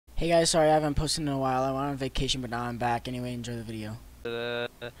Hey guys, sorry I haven't posted in a while. I went on vacation, but now I'm back. Anyway, enjoy the video.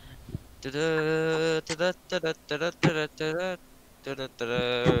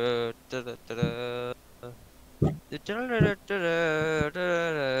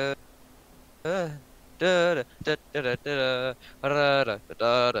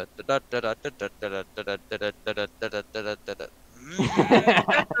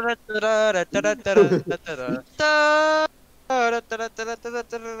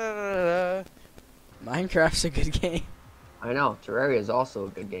 Minecraft's a good game. I know, Terraria is also a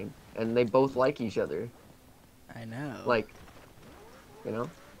good game, and they both like each other. I know. Like, you know,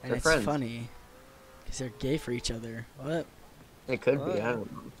 and they're it's friends. funny, because they're gay for each other. What? It could be. I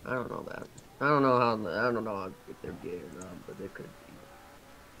don't know. I don't know that. I don't know how if they're gay or not, but they could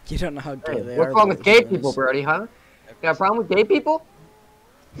be. You don't know how gay Hey, they are. what's wrong with gay people, Brody? Huh? You got a problem with gay people?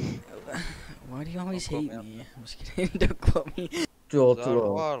 Why do you always hate me? I'm just kidding. Don't quote me.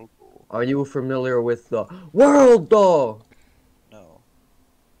 Are you familiar with the world, though? No.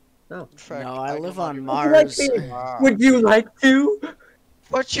 No. No, I live on Mars. Would you like to?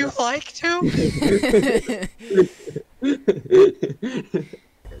 Would you like to?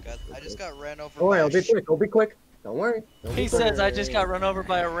 I just got ran over. Oh, I'll be quick. I'll be quick. Don't worry. He says I just got run over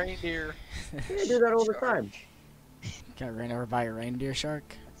by a reindeer. Yeah, do that all the time. Got ran over by a reindeer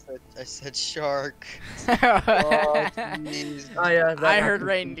shark? I said shark. Oh, Jeez. Oh, yeah, I heard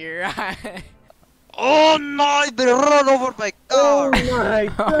reindeer. Oh no! I've been run over by Oh car. my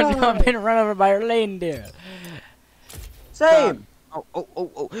Oh no, god! I've been run over by a reindeer. Same! Oh.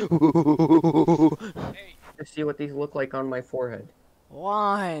 Let's see what these look like on my forehead.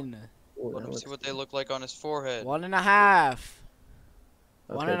 One. Ooh, Let that him looks see what they look like on his forehead. 1.5.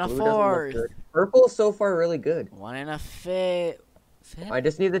 okay, 1 blue doesn't look 1/4. good. Purple is so far really good. 1 1/5. I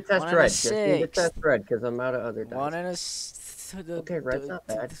just need to test 1 red. Just need to 1/6. test red because I'm out of other dice. 1 1/6. Okay, red's not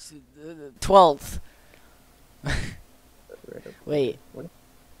bad. 12th. Red, okay. Wait. What?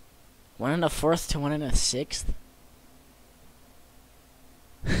 1 1/4 to 1 1/6.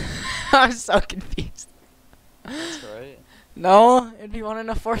 I'm so confused. That's right. No, it'd be 1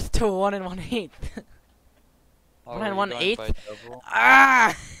 1/4 to 1 1/8. Oh, 1 are you going 1/8. by double?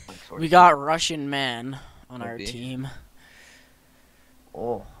 Ah! We got Russian man on our Maybe. team.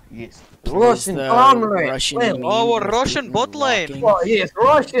 Oh, yes. Plays Russian the comrade. Russian Well, meme Oh, with Russian people bot lane. walking. oh, yes,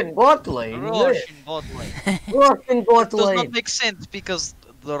 Russian bot lane. Russian bot lane. Russian bot Does not lane. make sense because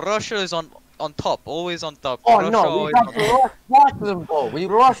the Russia is on top, always on top. Oh Russia no, we always got on to top. rush bottom, bro. We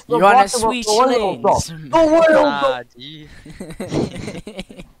rushed the You wanna bottom switch of the world, lanes? though. The world, Ah, gee.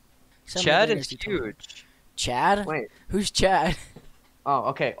 Some Chad of them is are too tall. huge. Chad? Wait. Who's Chad? Oh,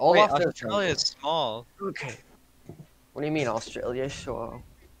 okay. Wait, Olaf is Australia is small. okay. What do you mean Australia? Sure.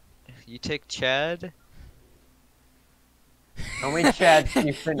 You take Chad? How many Chads can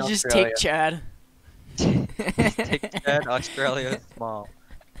you fit in You just Australia? take Chad. Take Chad, Australia is small.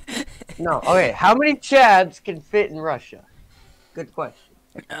 No, okay. How many Chads can fit in Russia? Good question.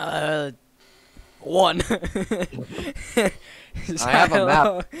 1. I have a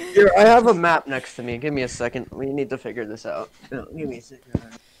map. Here, I have a map next to me. Give me a second. We need to figure this out. No, give me a second.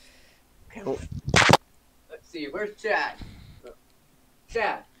 Okay, well, let's see. Where's Chad?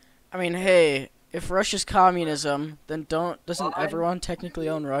 Chad. I mean, hey, if Russia's communism, then doesn't everyone technically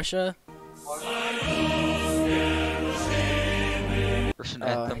own Russia? Russian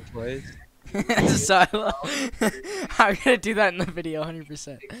anthem plays. Silo. I'm gonna do that in the video,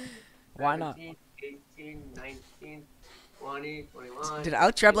 100%. Why not? 18, 19, 20, 21. Did I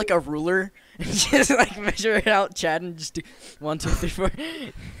grab like a ruler and just like measure it out, Chad, and just do 1, 2, 3, 4?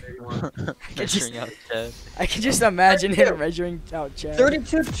 Measuring out Chad. I can just imagine him measuring out Chad.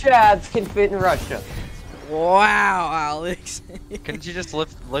 32 Chads can fit in Russia. Wow, Alex. Couldn't you just look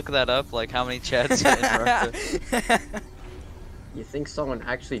that up? Like how many Chads in Russia? You think someone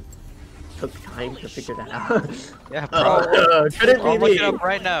actually took time to figure that out? Yeah, probably. Could it I'll be look me? it up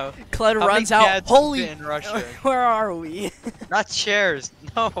right now. Cled How many runs out. Chads Holy, fit in Russia? where are we? Not chairs.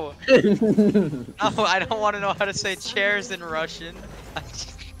 No. No, I don't want to know how to say chairs in Russian.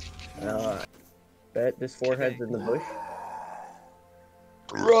 Bet this forehead's in the bush.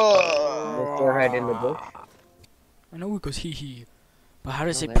 This forehead in the bush. I know it goes hee, but how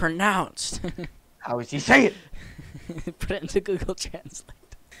is Oh, it there. pronounced? How does he say it? Put it into Google Translate.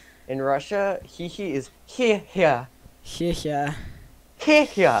 In Russia, he is he-here. Hee-hee.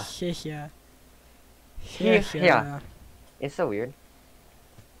 He-here. Hee-hee. Hee-here. It's so weird.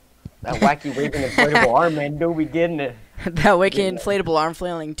 That wacky waving inflatable arm man do be getting it. That wicked inflatable arm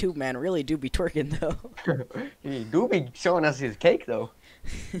flailing tube man really do be twerking though. He do be showing us his cake though.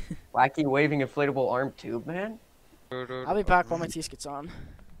 Wacky waving inflatable arm tube man. I'll be back while Matias gets on.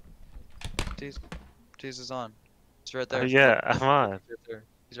 Matias. Matias is on. He's right there. Yeah, I'm on. He's right there.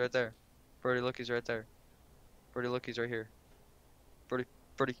 He's right there. Birdie, look, he's right there. Birdie, look, he's right here. Birdie,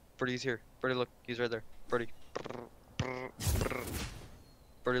 Birdie, Birdie, he's here. Birdie, look, he's right there. Birdie.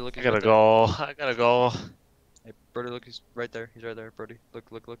 Birdie, look, I he's gotta right there. go. I gotta go. Hey, Birdie, look, he's right there. He's right there. Birdie,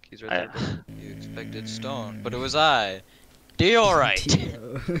 look, look, look, he's right there. Birdie. You expected stone, but it was I. Diorite.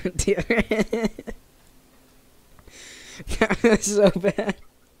 Diorite. That's so bad.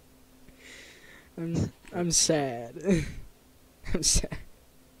 I'm sad. I'm sad.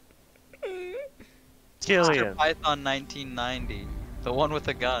 Killian. Python 1990. The one with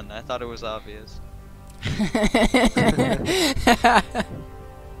the gun. I thought it was obvious. I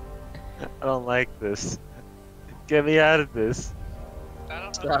don't like this. Get me out of this.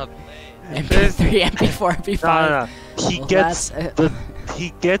 Stop. MP3, MP4, MP5. No. He Well, gets that's,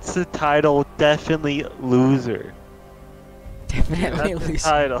 he gets the title definitely loser. definitely That's the lose.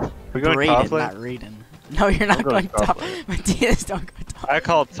 title. We're going top Raiden, lane. not Raiden. No, you're not going going top top. lane. Matias, don't go top. I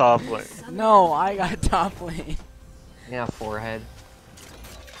call it top lane. No, I got top lane. Yeah, forehead.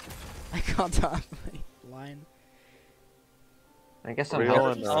 I called top lane. Line. I guess We're I'm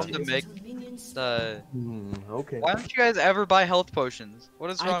going, Tell him to make the. Okay. Why don't you guys ever buy health potions? What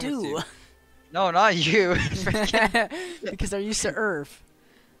is wrong I with do. you? No, not you. Because they're used to Earth.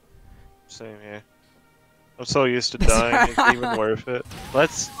 Same here. I'm so used to dying, it's even worth it.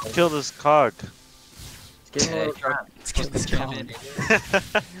 Let's kill this cog. Let's get a little crap. Let's kill this Champion. con.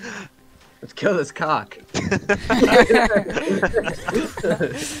 Let's kill this cock.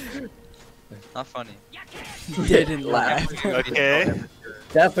 Not funny. Didn't laugh. Okay.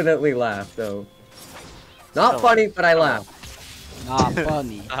 Definitely laugh though. Not funny, but I laugh. Not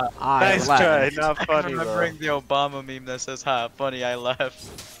funny. I Nice laugh. try, not I'm funny though. remembering the Obama meme that says, "Ha, funny, I laugh."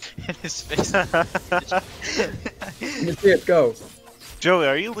 In his face. Let's go. Joey,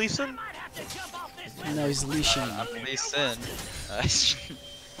 are you leasing? No, he's leashing. Lee Sin.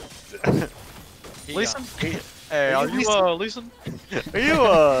 He- Leeson? he- Hey, Are are you you Leeson? Are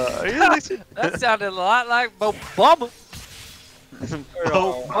you leasing? That sounded a lot like Obama.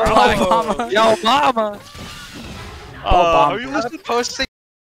 Oh, Obama. Yo, Obama. are you listening? Posting.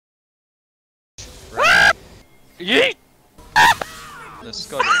 Yeet. Let's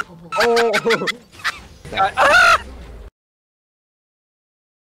go. Oh.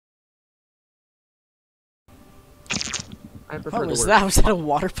 I prefer What the was word. that? Was that a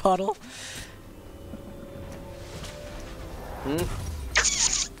water bottle?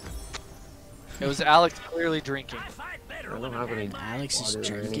 It was Alex clearly drinking. I don't have any. Alex is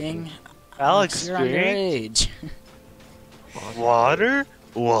water or drinking. Alex, You're drink? underage. Water?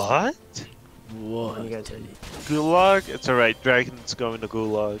 What? What do you What? guys think? Gulag? It's alright, Dragon's going to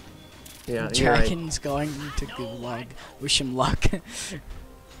Gulag. Yeah, you're right. Dragon's going to Gulag. Wish him luck.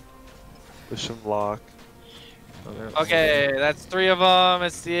 Wish him luck. Okay, that's 3 of them.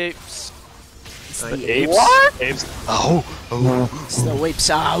 It's the apes. It's The the Apes? apes. Apes? Oh! It's the apes.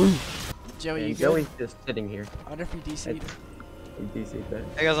 Ow. Joey, you And good? Joey's just sitting here. I wonder if he DC'd. He DC'd that.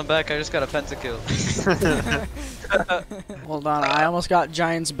 Hey guys, I'm back. I just got a pentakill. Hold on, I almost got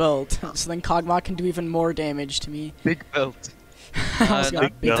Giant's belt. So then Kog'Maw can do even more damage to me. Big belt. I almost got a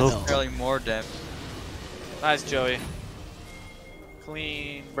big big belt. belt. Barely more damage. Nice, Joey.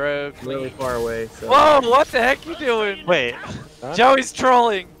 Clean, bro. Really Clean. far away. So. Whoa, what the heck you doing? Wait. Joey's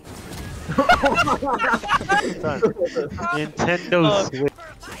trolling. Nintendo Switch.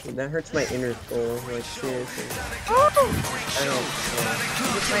 That hurts my inner soul. Like seriously. If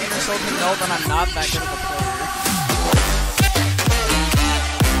my inner soul can know, then I'm not that good of a player.